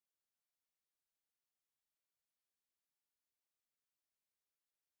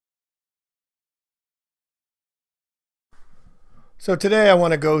So today I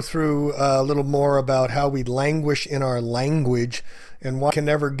want to go through a little more about how we languish in our language and why we can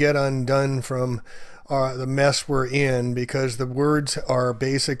never get undone from the mess we're in, because the words are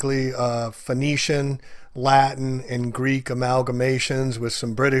basically Phoenician, Latin, and Greek amalgamations with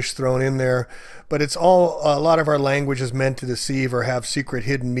some British thrown in there. But it's all, a lot of our language is meant to deceive or have secret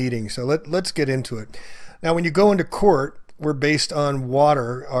hidden meanings. So let's get into it. Now, when you go into court, we're based on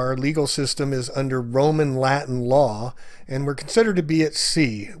water. Our legal system is under Roman Latin law, and we're considered to be at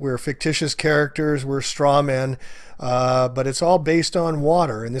sea. We're fictitious characters, we're straw men, but it's all based on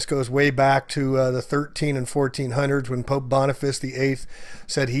water. And this goes way back to the 13 and 1400s when Pope Boniface VIII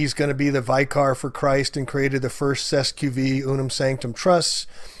said he's going to be the vicar for Christ and created the first SQV, Unum Sanctum Trusts,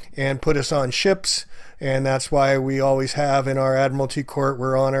 and put us on ships. And that's why we always have in our Admiralty Court,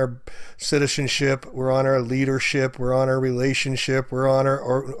 we're on our citizenship, we're on our leadership, we're on our relationship, we're on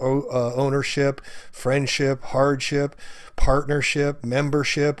our ownership, friendship, hardship, partnership,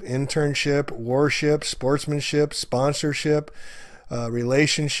 membership, internship, warship, sportsmanship, sponsorship,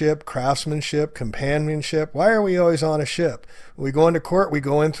 relationship, craftsmanship, companionship. Why are we always on a ship? When we go into court, we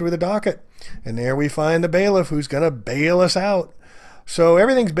go in through the docket, and there we find the bailiff who's going to bail us out. So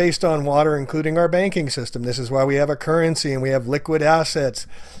everything's based on water, including our banking system. This is why we have a currency and we have liquid assets,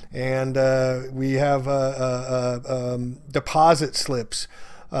 and we have deposit slips,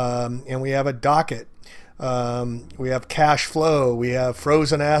 and we have a docket. We have cash flow. We have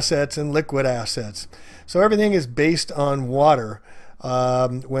frozen assets and liquid assets. So everything is based on water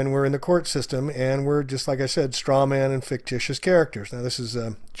when we're in the court system, and we're, just like I said, straw man and fictitious characters. Now, this is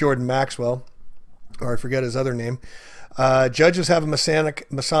Jordan Maxwell, or I forget his other name. Judges have a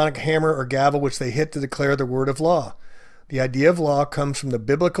Masonic hammer or gavel which they hit to declare the word of law. The idea of law comes from the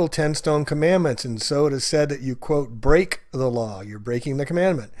biblical 10 stone commandments, and so it is said that you, quote, break the law. You're breaking the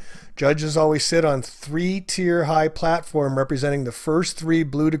commandment. Judges always sit on 3-tier high platform representing the first 3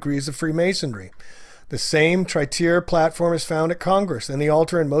 blue degrees of Freemasonry. The same tri-tier platform is found at Congress and the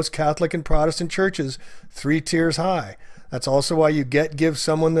altar in most Catholic and Protestant churches, 3 tiers high. That's also why you give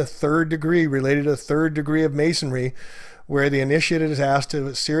someone the 3rd degree related to the 3rd degree of Masonry, where the initiate is asked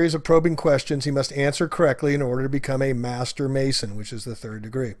a series of probing questions he must answer correctly in order to become a Master Mason, which is the 3rd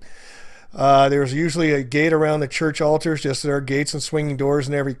degree. There's usually a gate around the church altars, just as there are gates and swinging doors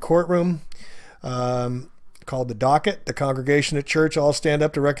in every courtroom, called the docket. The congregation at church all stand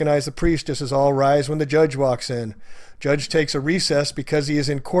up to recognize the priest, just as all rise when the judge walks in. Judge takes a recess because he is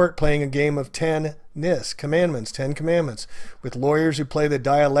in court playing a game of 10 commandments, with lawyers who play the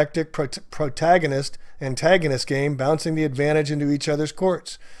dialectic protagonist-antagonist game, bouncing the advantage into each other's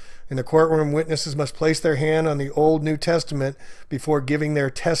courts. In the courtroom, witnesses must place their hand on the Old New Testament before giving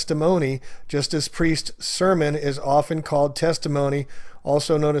their testimony, just as priest's sermon is often called testimony,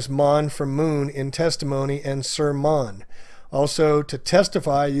 also known as mon from moon in testimony and sermon. Also, to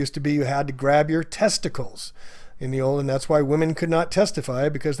testify used to be you had to grab your testicles in the old, and that's why women could not testify,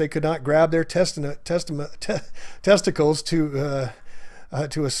 because they could not grab their testicles to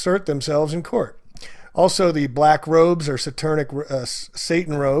assert themselves in court. Also, the black robes are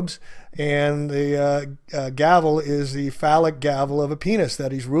Satan robes, and the gavel is the phallic gavel of a penis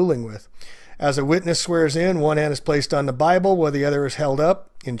that he's ruling with. As a witness swears in, one hand is placed on the Bible while the other is held up.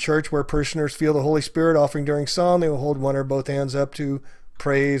 In church, where parishioners feel the Holy Spirit offering during psalm, they will hold one or both hands up to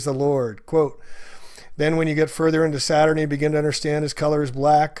praise the Lord. Quote, then when you get further into Saturn, you begin to understand his color is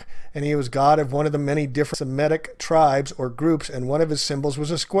black, and he was God of one of the many different Semitic tribes or groups, and one of his symbols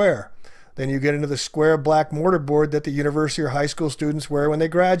was a square. Then you get into the square black mortarboard that the university or high school students wear when they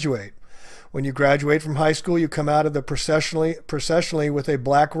graduate. When you graduate from high school, you come out of the processionally with a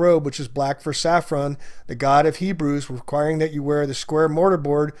black robe, which is black for Saffron, the god of Hebrews, requiring that you wear the square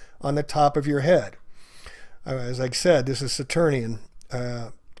mortarboard on the top of your head. As I said, this is Saturnian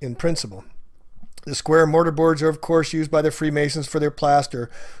in principle. The square mortarboards are, of course, used by the Freemasons for their plaster,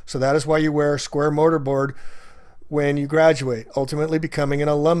 so that is why you wear a square mortarboard when you graduate, ultimately becoming an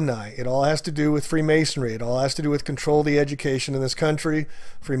alumni. It all has to do with Freemasonry. It all has to do with control of the education in this country.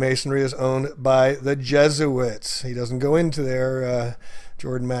 Freemasonry is owned by the Jesuits. He doesn't go into there.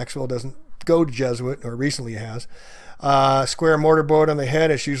 Jordan Maxwell doesn't go to Jesuit, or recently has. Square mortarboard on the head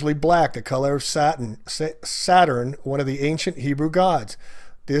is usually black, the color of Saturn, one of the ancient Hebrew gods.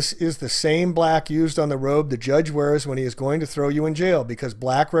 This is the same black used on the robe the judge wears when he is going to throw you in jail, because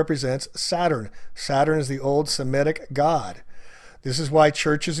black represents Saturn. Saturn is the old Semitic god. This is why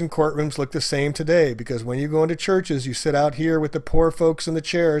churches and courtrooms look the same today, because when you go into churches, you sit out here with the poor folks in the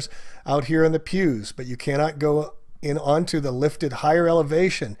chairs out here in the pews, but you cannot go in onto the lifted higher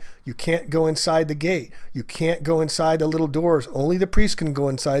elevation. You can't go inside the gate. You can't go inside the little doors. Only the priest can go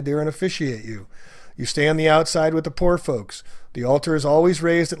inside there and officiate you. You stay on the outside with the poor folks. The altar is always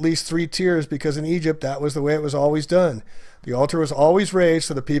raised at least 3 tiers because in Egypt that was the way it was always done. The altar was always raised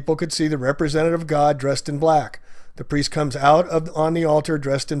so the people could see the representative of God dressed in black. The priest comes out on the altar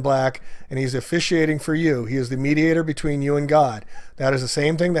dressed in black, and he's officiating for you. He is the mediator between you and God. That is the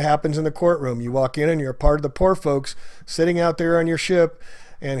same thing that happens in the courtroom. You walk in and you're a part of the poor folks sitting out there on your ship,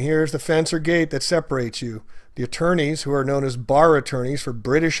 and here's the fence or gate that separates you. The attorneys, who are known as bar attorneys for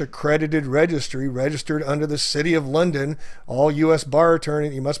British accredited registry, registered under the City of London, all U.S. bar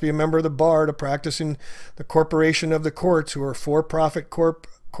attorneys, you must be a member of the bar to practice in the corporation of the courts, who are for-profit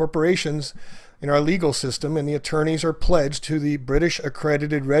corporations in our legal system, and the attorneys are pledged to the British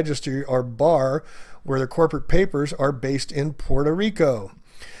accredited registry, or bar, where their corporate papers are based in Puerto Rico.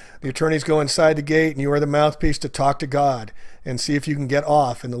 The attorneys go inside the gate, and you are the mouthpiece to talk to God and see if you can get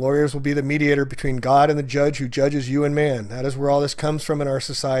off. And the lawyers will be the mediator between God and the judge who judges you and man. That is where all this comes from in our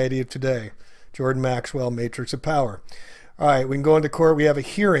society of today. Jordan Maxwell, Matrix of Power. All right, we can go into court. We have a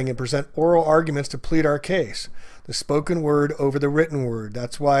hearing and present oral arguments to plead our case. The spoken word over the written word.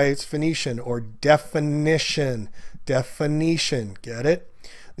 That's why it's Phoenician, or definition. Definition. Get it?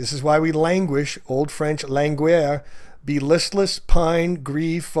 This is why we languish, Old French languere, be listless, pine,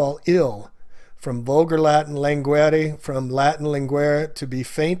 grieve, fall ill. From vulgar Latin languere, from Latin linguere, to be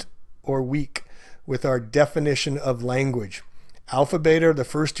faint or weak, with our definition of language. Alpha, beta are the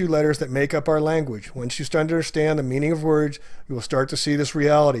first 2 letters that make up our language. Once you start to understand the meaning of words, you will start to see this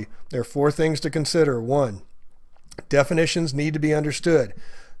reality. There are 4 things to consider. 1, definitions need to be understood.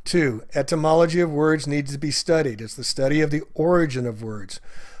 2, etymology of words needs to be studied. It's the study of the origin of words.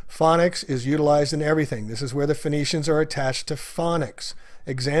 Phonics is utilized in everything. This is where the Phoenicians are attached to phonics.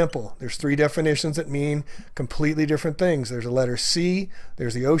 Example, there's 3 definitions that mean completely different things. There's a letter C,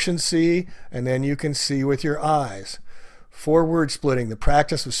 there's the ocean C, and then you can see with your eyes. 4, word splitting, the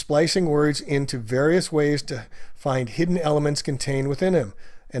practice of splicing words into various ways to find hidden elements contained within them.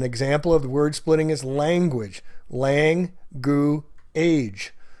 An example of the word splitting is language. Lang, gu,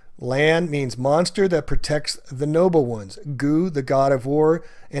 age. Lan means monster that protects the noble ones. Gu, the god of war,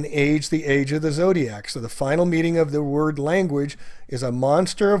 and age, the age of the zodiac. So the final meaning of the word language is a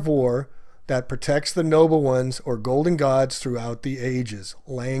monster of war that protects the noble ones, or golden gods, throughout the ages.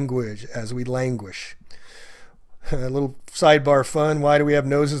 Language, as we languish. A little sidebar fun. Why do we have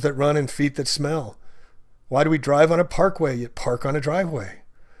noses that run and feet that smell? Why do we drive on a parkway yet park on a driveway?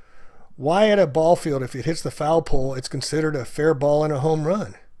 Why at a ball field, if it hits the foul pole, it's considered a fair ball and a home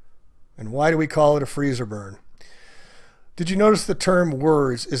run? And why do we call it a freezer burn? Did you notice the term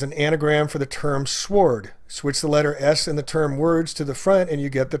words is an anagram for the term sword? Switch the letter S in the term words to the front and you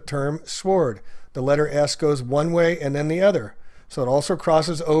get the term sword. The letter S goes one way and then the other. So it also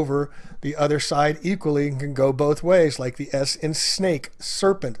crosses over the other side equally and can go both ways, like the S in snake,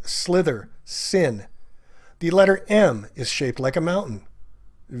 serpent, slither, sin. The letter M is shaped like a mountain.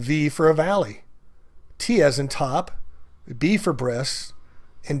 V for a valley. T as in top, B for breasts,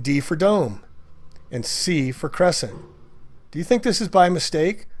 and D for dome, and C for crescent. Do you think this is by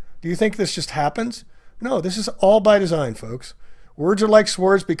mistake? Do you think this just happens? No, this is all by design, folks. Words are like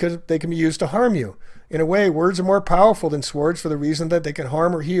swords because they can be used to harm you. In a way, words are more powerful than swords for the reason that they can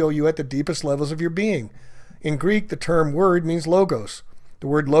harm or heal you at the deepest levels of your being. In Greek, the term word means logos. The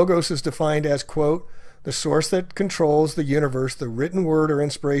word logos is defined as, quote, the source that controls the universe, the written word or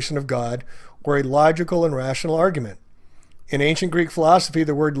inspiration of God, or a logical and rational argument. In ancient Greek philosophy,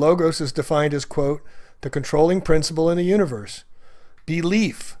 the word logos is defined as, quote, the controlling principle in the universe.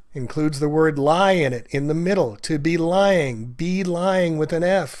 Belief includes the word lie in it, in the middle, to be lying with an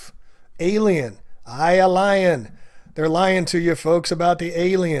F. Alien, a lion. They're lying to you folks about the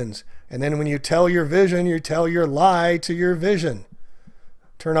aliens. And then when you tell your vision, you tell your lie to your vision.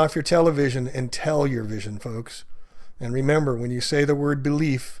 Turn off your television and tell your vision, folks. And remember, when you say the word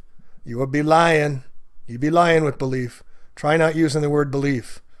belief, you will be lying. You be lying with belief. Try not using the word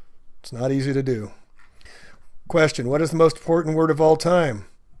belief. It's not easy to do. Question, what is the most important word of all time?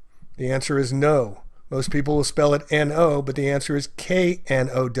 The answer is no. Most people will spell it N-O, but the answer is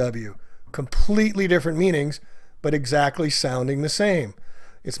K-N-O-W. Completely different meanings, but exactly sounding the same.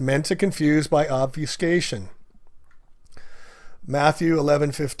 It's meant to confuse by obfuscation. Matthew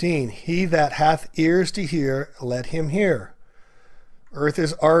 11:15, he that hath ears to hear, let him hear. Earth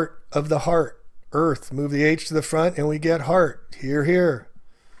is art of the heart. Earth, move the H to the front and we get heart. Hear, hear.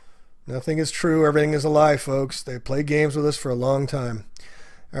 Nothing is true, everything is a lie, folks. They play games with us for a long time.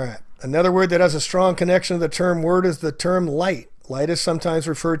 All right, another word that has a strong connection to the term word is the term light. Light is sometimes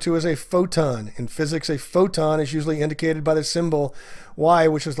referred to as a photon. In physics, a photon is usually indicated by the symbol Y,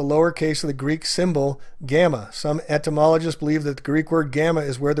 which is the lowercase of the Greek symbol gamma. Some etymologists believe that the Greek word gamma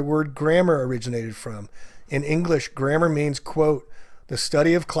is where the word grammar originated from. In English, grammar means, quote, the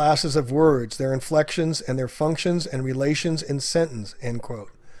study of classes of words, their inflections, and their functions and relations in sentence, end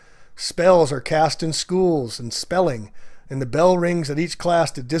quote. Spells are cast in schools and spelling, and the bell rings at each class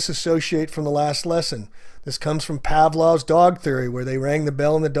to disassociate from the last lesson. This comes from Pavlov's dog theory, where they rang the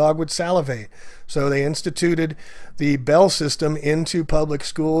bell and the dog would salivate. So they instituted the bell system into public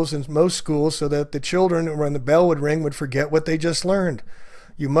schools and most schools so that the children, when the bell would ring, would forget what they just learned.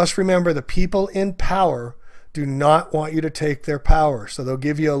 You must remember the people in power do not want you to take their power. So they'll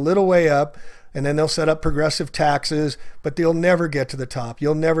give you a little way up, and then they'll set up progressive taxes, but they'll never get to the top.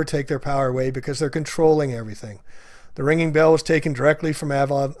 You'll never take their power away because they're controlling everything. The ringing bell was taken directly from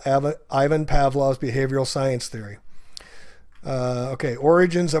Ivan Pavlov's behavioral science theory. Okay,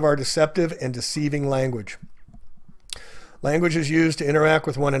 origins of our deceptive and deceiving language. Language is used to interact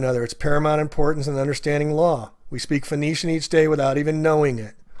with one another. It's paramount importance in understanding law. We speak Phoenician each day without even knowing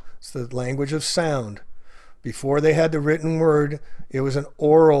it. It's the language of sound. Before they had the written word, it was an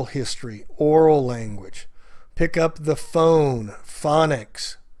oral history, oral language. Pick up the phone,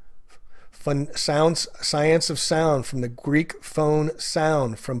 phonics. Science of sound, from the Greek phone,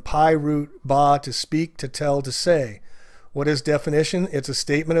 sound, from pi root ba, to speak, to tell, to say. What is definition? It's a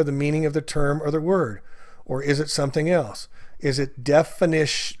statement of the meaning of the term or the word. Or is it something else? Is it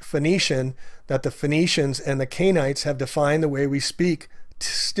Phoenician that the Phoenicians and the Canaanites have defined the way we speak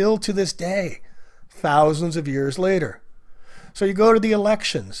still to this day, thousands of years later? So you go to the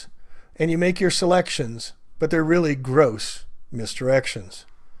elections and you make your selections, but they're really gross misdirections.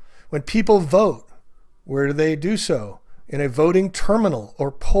 When people vote, where do they do so? In a voting terminal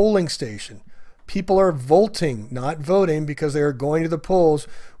or polling station. People are voting, not voting, because they are going to the polls,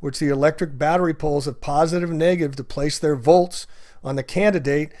 which the electric battery polls of positive and negative, to place their votes on the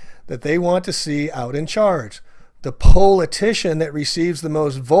candidate that they want to see out in charge. The politician that receives the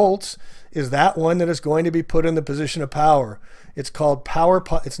most votes is that one that is going to be put in the position of power. It's called power.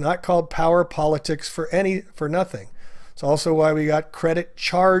 It's not called power politics for nothing. It's also why we got credit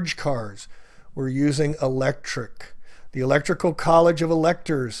charge cards. We're using electric. The Electoral College of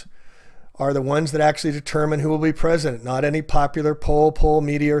Electors are the ones that actually determine who will be president, not any popular poll,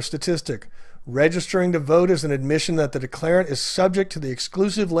 media, or statistic. Registering to vote is an admission that the declarant is subject to the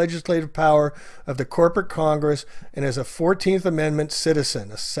exclusive legislative power of the corporate Congress and is a 14th Amendment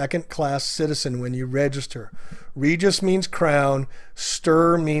citizen, a second-class citizen when you register. Regis means crown,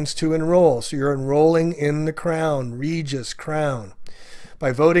 stir means to enroll, so you're enrolling in the crown, regis, crown.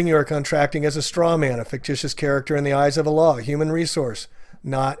 By voting, you are contracting as a straw man, a fictitious character in the eyes of a law, a human resource,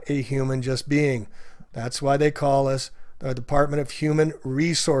 not a human just being. That's why they call us the Department of Human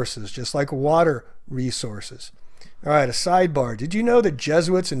Resources, just like water resources. All right, a sidebar. Did you know the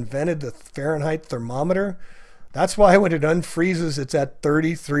Jesuits invented the Fahrenheit thermometer? That's why when it unfreezes, it's at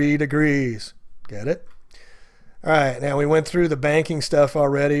 33 degrees. Get it? All right, now we went through the banking stuff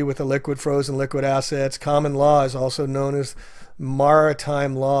already with the liquid, frozen, liquid assets. Common law is also known as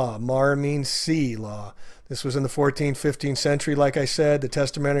maritime law. Mar means sea law. This was in the 14th, 15th century. Like I said, the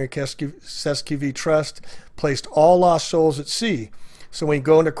Testamentary Cesquivi Trust placed all lost souls at sea. So when we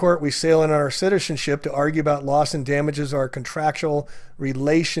go into court, we sail in on our citizenship to argue about loss and damages of our contractual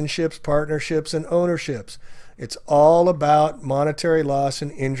relationships, partnerships, and ownerships. It's all about monetary loss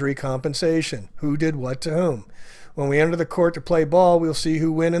and injury compensation. Who did what to whom? When we enter the court to play ball, we'll see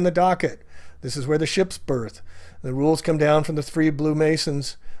who win in the docket. This is where the ship's birth. The rules come down from the 3 Blue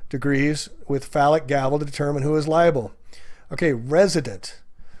Masons degrees with phallic gavel to determine who is liable. Okay, resident.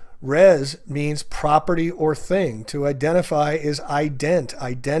 Res means property or thing. To identify is ident.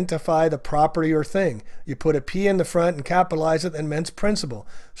 Identify the property or thing. You put a P in the front and capitalize it and means principal.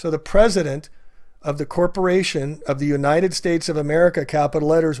 So the president of the Corporation of the United States of America, capital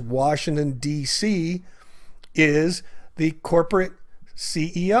letters, Washington, D.C., is the corporate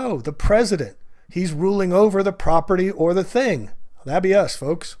CEO, the president. He's ruling over the property or the thing. That'd be us,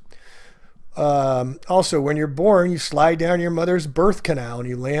 folks. Also, when you're born, you slide down your mother's birth canal and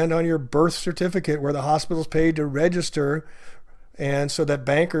you land on your birth certificate where the hospital's paid to register, and so that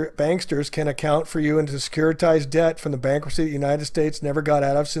banksters can account for you into securitized debt from the bankruptcy the United States never got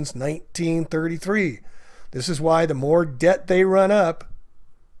out of since 1933. This is why the more debt they run up,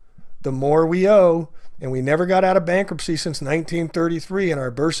 the more we owe, and we never got out of bankruptcy since 1933, and our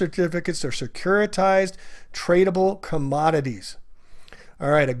birth certificates are securitized, tradable commodities. All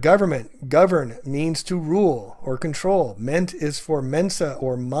right, a government. Govern means to rule or control. Ment is for mensa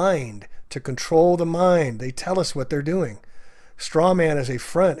or mind, to control the mind. They tell us what they're doing. Straw man is a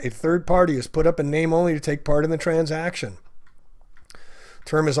front. A third party is put up in name only to take part in the transaction.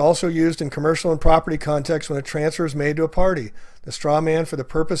 Term is also used in commercial and property contexts when a transfer is made to a party. The straw man for the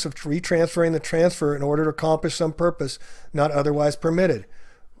purpose of retransferring the transfer in order to accomplish some purpose not otherwise permitted.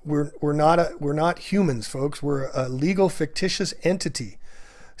 We're not humans, folks. We're a legal fictitious entity.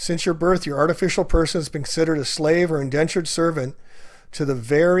 Since your birth, your artificial person has been considered a slave or indentured servant to the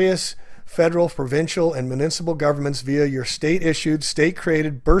various federal, provincial, and municipal governments via your state-issued,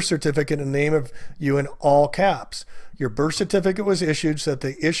 state-created birth certificate in the name of you in all caps. Your birth certificate was issued so that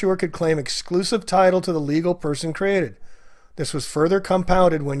the issuer could claim exclusive title to the legal person created. This was further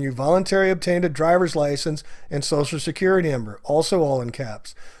compounded when you voluntarily obtained a driver's license and social security number, also all in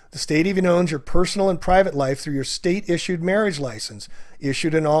caps. The state even owns your personal and private life through your state-issued marriage license,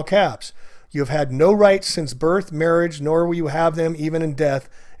 issued in all caps. You have had no rights since birth, marriage, nor will you have them even in death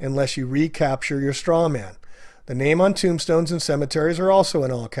unless you recapture your straw man. The name on tombstones and cemeteries are also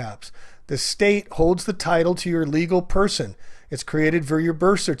in all caps. The state holds the title to your legal person. It's created for your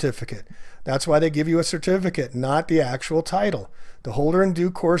birth certificate. That's why they give you a certificate, not the actual title. The holder in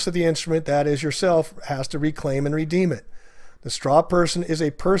due course of the instrument, that is yourself, has to reclaim and redeem it. The straw person is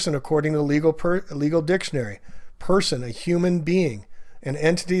a person according to the legal dictionary. Person, a human being. An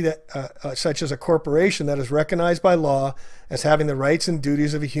entity that, such as a corporation that is recognized by law as having the rights and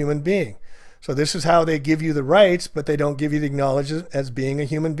duties of a human being. So this is how they give you the rights, but they don't give you the acknowledgement as being a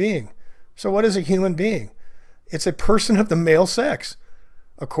human being. So what is a human being? It's a person of the male sex.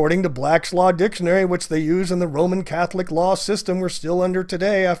 According to Black's Law Dictionary, which they use in the Roman Catholic law system we're still under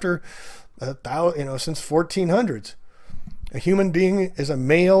today after, since 1400s. A human being is a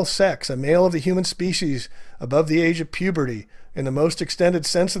male sex, a male of the human species above the age of puberty. In the most extended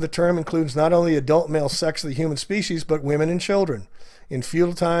sense of the term includes not only adult male sex of the human species, but women and children. In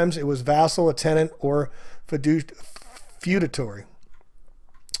feudal times, it was vassal, a tenant, or feudatory.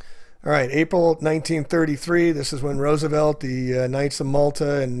 All right, April 1933, this is when Roosevelt, the Knights of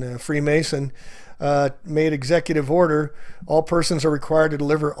Malta, and Freemason made executive order. All persons are required to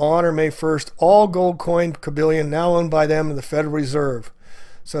deliver on or May 1st all gold coin bullion now owned by them in the Federal Reserve.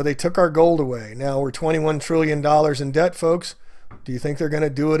 So they took our gold away. Now we're $21 trillion in debt, folks. Do you think they're going to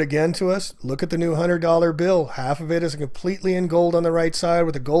do it again to us? Look at the new $100 bill. Half of it is completely in gold on the right side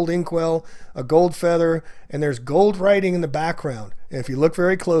with a gold inkwell, a gold feather, and there's gold writing in the background. And if you look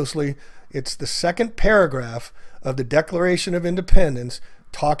very closely, it's the second paragraph of the Declaration of Independence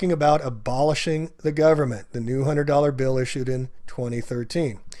talking about abolishing the government, the new $100 bill issued in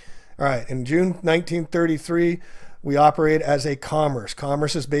 2013. All right, in June 1933, we operate as a commerce.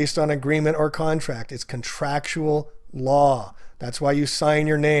 Commerce is based on agreement or contract. It's contractual law. That's why you sign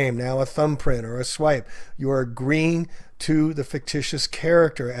your name, now a thumbprint or a swipe. You are agreeing to the fictitious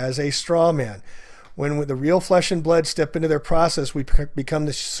character as a straw man. When the real flesh and blood step into their process, we become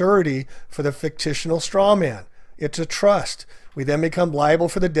the surety for the fictional straw man. It's a trust. We then become liable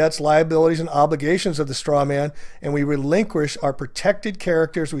for the debts, liabilities, and obligations of the straw man, and we relinquish our protected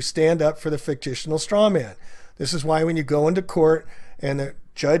characters. We stand up for the fictional straw man. This is why when you go into court and the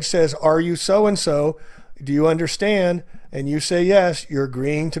judge says, "Are you so-and-so? Do you understand?" and you say yes, you're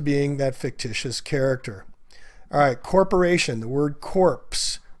agreeing to being that fictitious character. All right, corporation. The word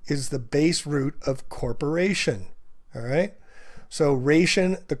corpse is the base root of corporation. All right? So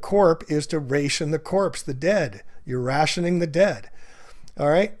ration the corp is to ration the corpse, the dead. You're rationing the dead. All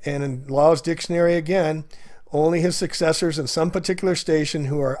right? And in Law's Dictionary again, only his successors in some particular station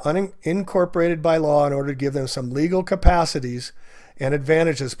who are unincorporated by law in order to give them some legal capacities and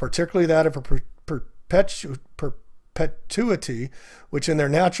advantages, particularly that of a perpetuity, which in their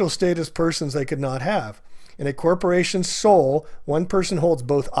natural state as persons they could not have. In a corporation's soul, one person holds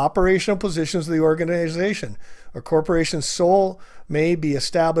both operational positions of the organization. A corporation's soul may be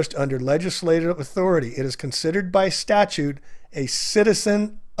established under legislative authority. It is considered by statute a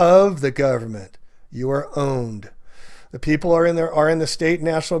citizen of the government. You are owned. The people are in the state and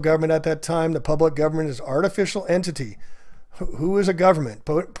national government at that time. The public government is an artificial entity. Who is a government?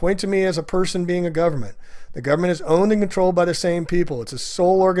 Point to me as a person being a government. The government is owned and controlled by the same people. It's a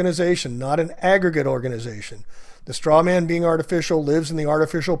sole organization, not an aggregate organization. The straw man, being artificial, lives in the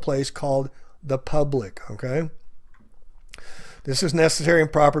artificial place called the public. Okay? This is necessary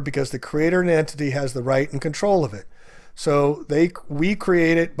and proper because the creator and entity has the right and control of it. So we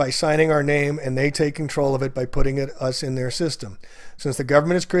create it by signing our name, and they take control of it by putting us in their system. Since the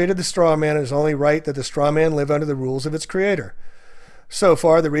government has created the straw man, it is only right that the straw man live under the rules of its creator. So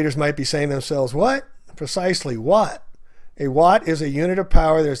far, the readers might be saying to themselves, what? Precisely, watt. A watt is a unit of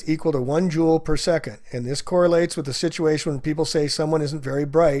power that is equal to 1 joule per second. And this correlates with the situation when people say someone isn't very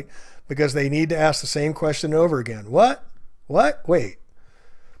bright because they need to ask the same question over again. What? What? Wait.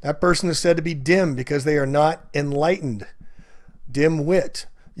 That person is said to be dim because they are not enlightened. Dim-wit.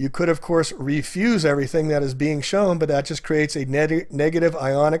 You could, of course, refuse everything that is being shown, but that just creates a negative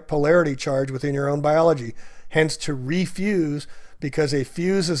ionic polarity charge within your own biology. Hence, to refuse, because a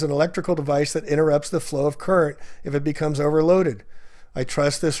fuse is an electrical device that interrupts the flow of current if it becomes overloaded. I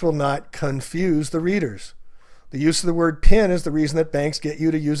trust this will not confuse the readers. The use of the word PIN is the reason that banks get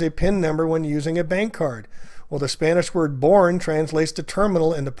you to use a PIN number when using a bank card. Well, the Spanish word born translates to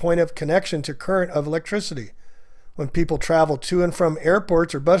terminal and the point of connection to current of electricity. When people travel to and from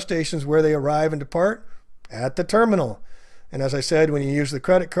airports or bus stations, where they arrive and depart? At the terminal. And as I said, when you use the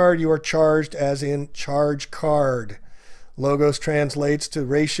credit card, you are charged, as in charge card. Logos translates to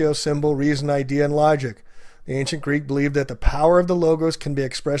ratio, symbol, reason, idea, and logic. The ancient Greek believed that the power of the logos can be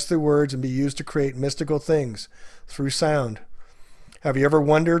expressed through words and be used to create mystical things through sound. Have you ever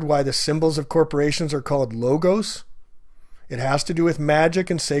wondered why the symbols of corporations are called logos? It has to do with magic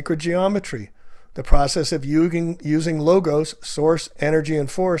and sacred geometry. The process of using logos, source, energy, and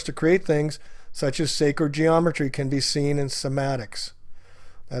force to create things such as sacred geometry can be seen in somatics.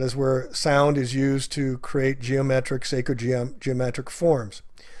 That is where sound is used to create geometric, sacred geometric forms.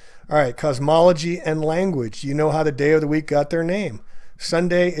 All right, cosmology and language. You know how the day of the week got their name.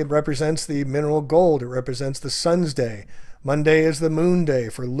 Sunday, it represents the mineral gold. It represents the sun's day. Monday is the moon day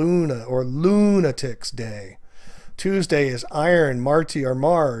for Luna or Lunatic's day. Tuesday is Iron, Marti, or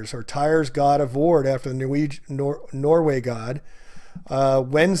Mars, or Tyre's god of war after the Norway god.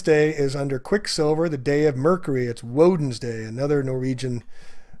 Wednesday is under Quicksilver, the day of Mercury. It's Woden's day, another Norwegian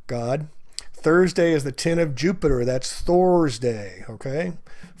god. Thursday is the tin of Jupiter. That's Thor's day, okay?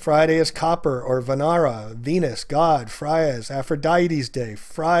 Friday is Copper or Venera, Venus, God, Freya's, Aphrodite's day,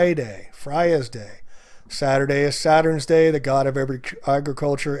 Friday, Freya's day. Saturday is Saturn's day, the god of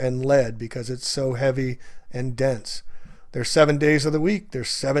agriculture and lead, because it's so heavy and dense. There's 7 days of the week. There's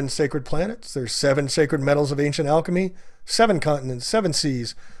 7 sacred planets. There's 7 sacred metals of ancient alchemy, 7 continents, 7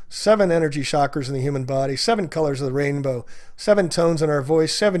 seas, 7 energy chakras in the human body, 7 colors of the rainbow, 7 tones in our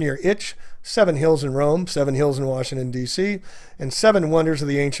voice, 7-year itch, 7 hills in Rome, 7 hills in Washington, D.C., and 7 wonders of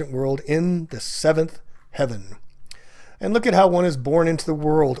the ancient world in the 7th heaven. And look at how one is born into the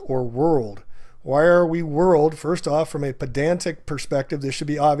world, or world. Why are we world? First off, from a pedantic perspective, this should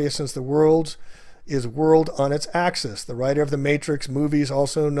be obvious, since the world is world on its axis. The writer of the Matrix movies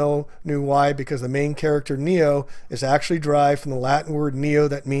also knew why, because the main character Neo is actually derived from the Latin word neo,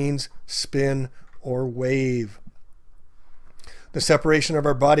 that means spin or wave. The separation of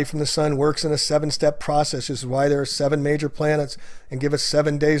our body from the sun works in a 7-step process. This is why there are 7 major planets and give us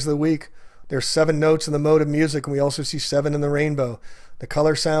 7 days of the week. There are 7 notes in the mode of music, and we also see 7 in the rainbow. The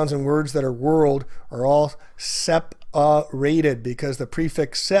color, sounds, and words that are world are all separated, because the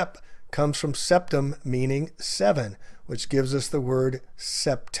prefix sep comes from septum, meaning 7, which gives us the word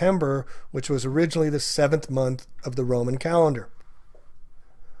September, which was originally the 7th month of the Roman calendar.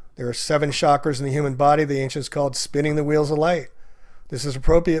 There are 7 chakras in the human body. The ancients called spinning the wheels of light. This is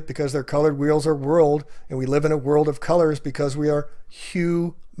appropriate because their colored wheels are world, and we live in a world of colors because we are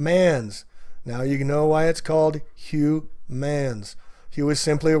humans. Now you know why it's called humans. Hue is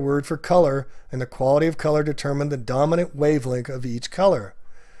simply a word for color, and the quality of color determines the dominant wavelength of each color.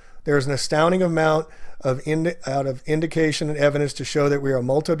 There is an astounding amount of indication and evidence to show that we are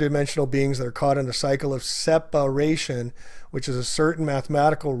multidimensional beings that are caught in a cycle of separation, which is a certain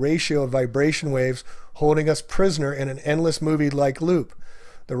mathematical ratio of vibration waves holding us prisoner in an endless movie-like loop.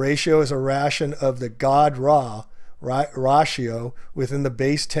 The ratio is a ration of the God ratio within the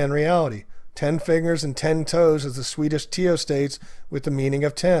base 10 reality. 10 fingers and 10 toes, as the Swedish Teo states, with the meaning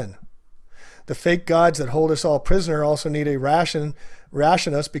of 10. The fake gods that hold us all prisoner also need a ration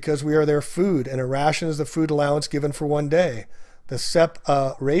us because we are their food, and a ration is the food allowance given for 1 day. The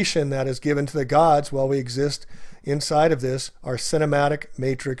separation that is given to the gods while we exist inside of this are cinematic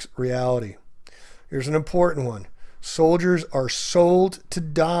matrix reality. Here's an important one. Soldiers are sold to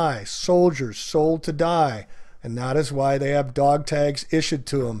die. Soldiers sold to die. And that is why they have dog tags issued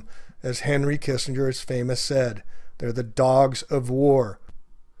to them, as Henry Kissinger has famous said. They're the dogs of war.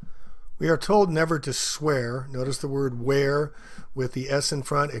 We are told never to swear. Notice the word "where" with the S in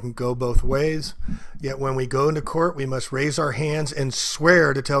front. It can go both ways. Yet when we go into court, we must raise our hands and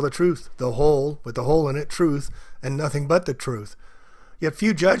swear to tell the truth, the whole, with the hole in it, truth, and nothing but the truth. Yet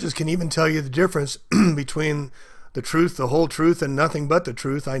few judges can even tell you the difference between the truth, the whole truth, and nothing but the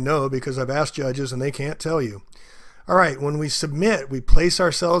truth. I know, because I've asked judges and they can't tell you. All right, when we submit, we place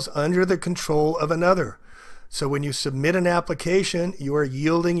ourselves under the control of another. So when you submit an application, you are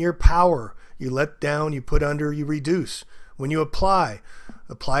yielding your power. You let down, you put under, you reduce. When you apply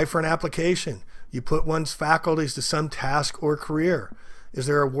for an application, You put one's faculties to some task or career. Is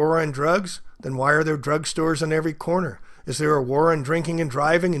there a war on drugs? Then why are there drugstores on every corner? Is there a war on drinking and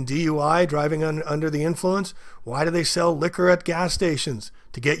driving and DUI, driving under the influence? Why do they sell liquor at gas stations?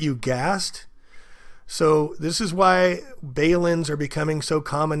 To get you gassed? So this is why bail-ins are becoming so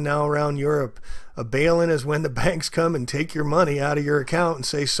common now around Europe. A bail-in is when the banks come and take your money out of your account and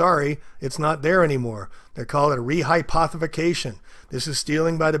say, sorry, it's not there anymore. They're called a rehypothecation. This is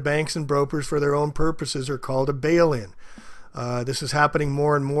stealing by the banks and brokers for their own purposes, or called a bail-in. This is happening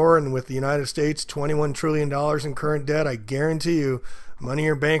more and more, and with the United States, $21 trillion in current debt, I guarantee you money in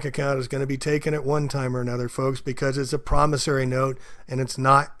your bank account is going to be taken at one time or another, folks, because it's a promissory note and it's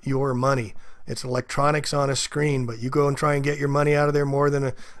not your money. It's electronics on a screen, but you go and try and get your money out of there more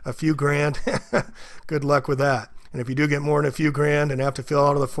than a few grand, good luck with that. And if you do get more than a few grand and have to fill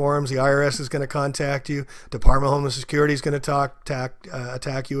out all the forms, the IRS is going to contact you. Department of Homeland Security is going to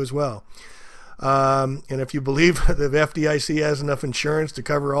attack you as well. And if you believe the FDIC has enough insurance to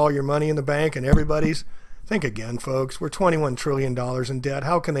cover all your money in the bank and everybody's, think again, folks. We're $21 trillion in debt.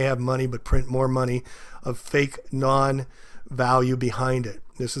 How can they have money but print more money of fake non-value behind it?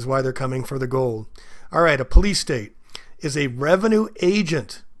 This is why they're coming for the gold. All right, a police state is a revenue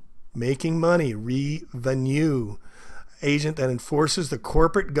agent making money, revenue agent that enforces the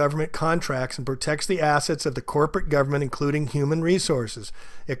corporate government contracts and protects the assets of the corporate government, including human resources.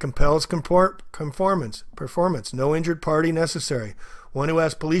 It compels performance, no injured party necessary. One who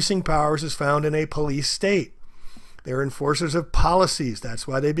has policing powers is found in a police state. They're enforcers of policies. That's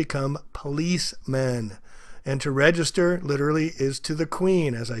why they become policemen. And to register literally is to the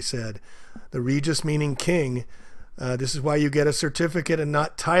queen, as I said. The regis meaning king. This is why you get a certificate and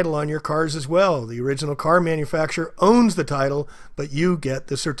not title on your cars as well. The original car manufacturer owns the title, but you get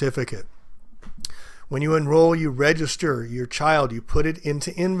the certificate. When you enroll, you register your child. You put it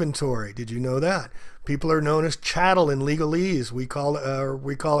into inventory. Did you know that? People are known as chattel in legalese. We call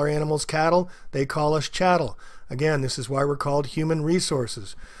our animals cattle. They call us chattel. Again, this is why we're called human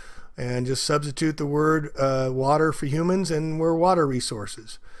resources. And just substitute the word water for humans, and we're water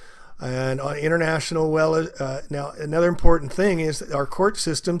resources. And on international, now another important thing is that our court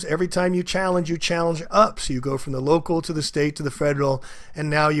systems, every time you challenge up. So you go from the local to the state to the federal, and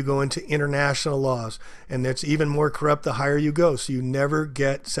now you go into international laws. And that's even more corrupt the higher you go. So you never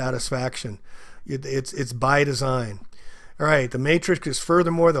get satisfaction. It's by design. All right, the matrix is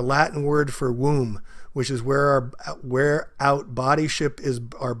furthermore the Latin word for womb, which is where our body ship is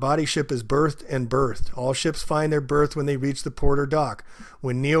birthed and birthed. All ships find their birth when they reach the port or dock.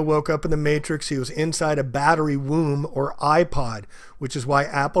 When Neo woke up in the Matrix, he was inside a battery womb or iPod, which is why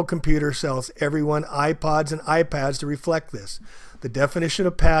Apple Computer sells everyone iPods and iPads to reflect this. The definition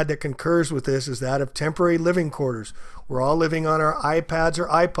of pad that concurs with this is that of temporary living quarters. We're all living on our iPads or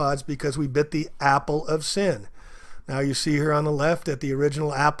iPods because we bit the apple of sin. Now you see here on the left that the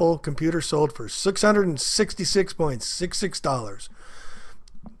original Apple computer sold for $666.66.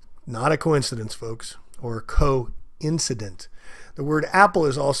 Not a coincidence, folks, or coincident. The word apple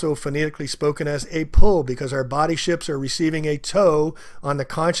is also phonetically spoken as a pull because our body ships are receiving a tow on the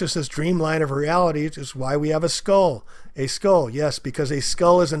consciousness dreamline of reality, which is why we have a skull. A skull, yes, because a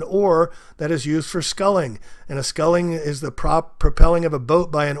skull is an oar that is used for sculling, and a sculling is the propelling of a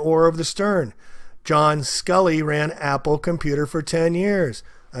boat by an oar of the stern. John Scully ran Apple Computer for 10 years.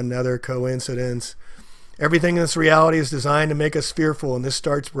 Another coincidence. Everything in this reality is designed to make us fearful, and this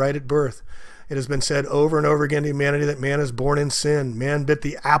starts right at birth. It has been said over and over again to humanity that man is born in sin. Man bit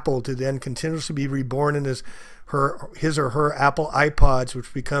the apple to then continuously be reborn in his or her Apple iPods,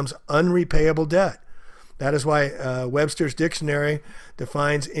 which becomes unrepayable debt. That is why Webster's dictionary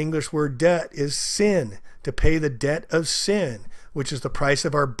defines English word debt is sin, to pay the debt of sin, which is the price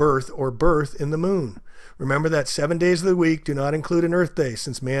of our birth or birth in the moon. Remember that 7 days of the week do not include an earth day,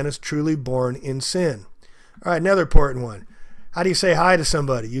 since man is truly born in sin. All right, another important one. How do you say hi to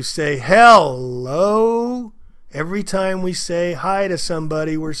somebody? You say hello. Every time we say hi to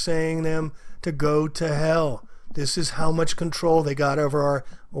somebody, we're saying them to go to hell. This is how much control they got over our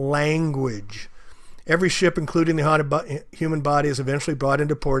language. Every ship, including the human body, is eventually brought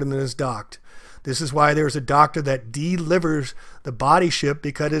into port and then is docked. This is why there's a doctor that delivers the body ship,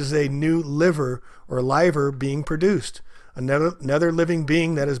 because it is a new liver or liver being produced. Another living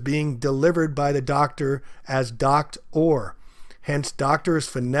being that is being delivered by the doctor as docked ore. Hence, doctor is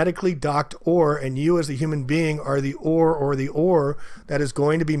phonetically docked ore, and you as the human being are the ore or the ore that is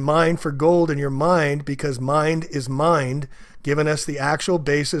going to be mined for gold in your mind, because mind is mind, giving us the actual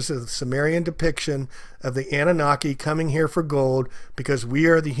basis of the Sumerian depiction of the Anunnaki coming here for gold, because we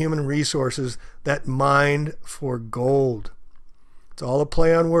are the human resources that mined for gold. It's all a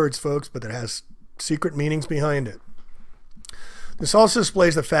play on words, folks, but it has secret meanings behind it. This also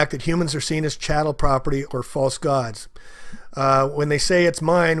displays the fact that humans are seen as chattel property or false gods. When they say it's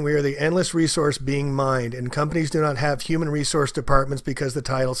mine, we are the endless resource being mined, and companies do not have human resource departments because the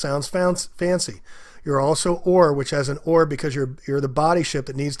title sounds fancy. You're also ore, which has an oar because you're the body ship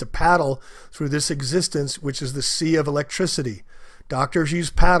that needs to paddle through this existence, which is the sea of electricity. Doctors use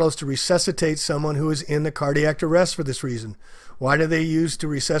paddles to resuscitate someone who is in the cardiac arrest for this reason. Why do they use to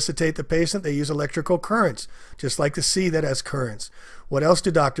resuscitate the patient? They use electrical currents, just like the sea that has currents. What else do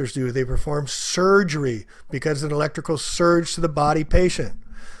doctors do? They perform surgery because of an electrical surge to the body patient.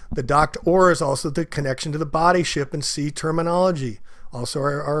 The doctor is also the connection to the body ship and sea terminology. Also,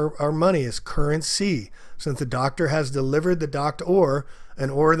 our money is currency, since the doctor has delivered the doctor, an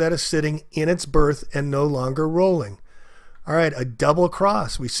ore that is sitting in its berth and no longer rolling. All right, a double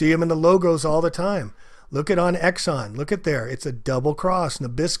cross. We see them in the logos all the time. Look at on Exxon. Look at there. It's a double cross.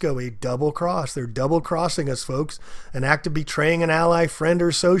 Nabisco, a double cross. They're double crossing us, folks. An act of betraying an ally, friend, or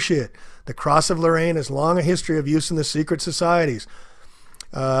associate. The cross of Lorraine has long a history of use in the secret societies.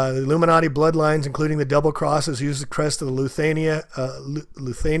 The Illuminati bloodlines, including the double crosses, use the crest of the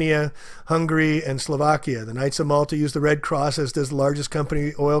Lithuania, Hungary, and Slovakia. The Knights of Malta use the red cross, as does the largest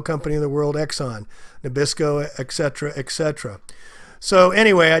oil company in the world, Exxon, Nabisco, etc., etc. So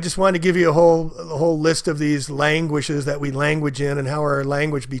anyway, I just wanted to give you a whole list of these languages that we language in and how our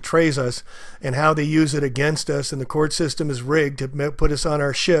language betrays us and how they use it against us. And the court system is rigged to put us on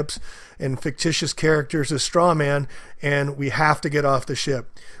our ships and fictitious characters as straw man. And we have to get off the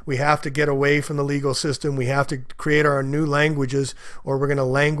ship. We have to get away from the legal system. We have to create our new languages, or we're going to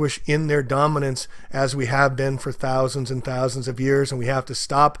languish in their dominance as we have been for thousands and thousands of years. And we have to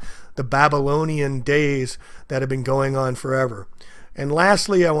stop the Babylonian days that have been going on forever. And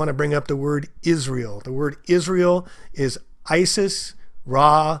lastly, I want to bring up the word Israel. The word Israel is Isis,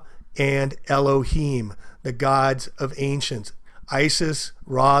 Ra, and Elohim, the gods of ancients. Isis,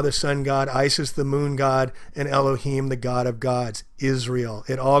 Ra, the sun god, Isis, the moon god, and Elohim, the god of gods. Israel.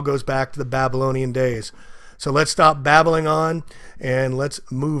 It all goes back to the Babylonian days. So let's stop babbling on and let's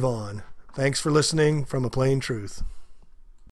move on. Thanks for listening from A Plain Truth.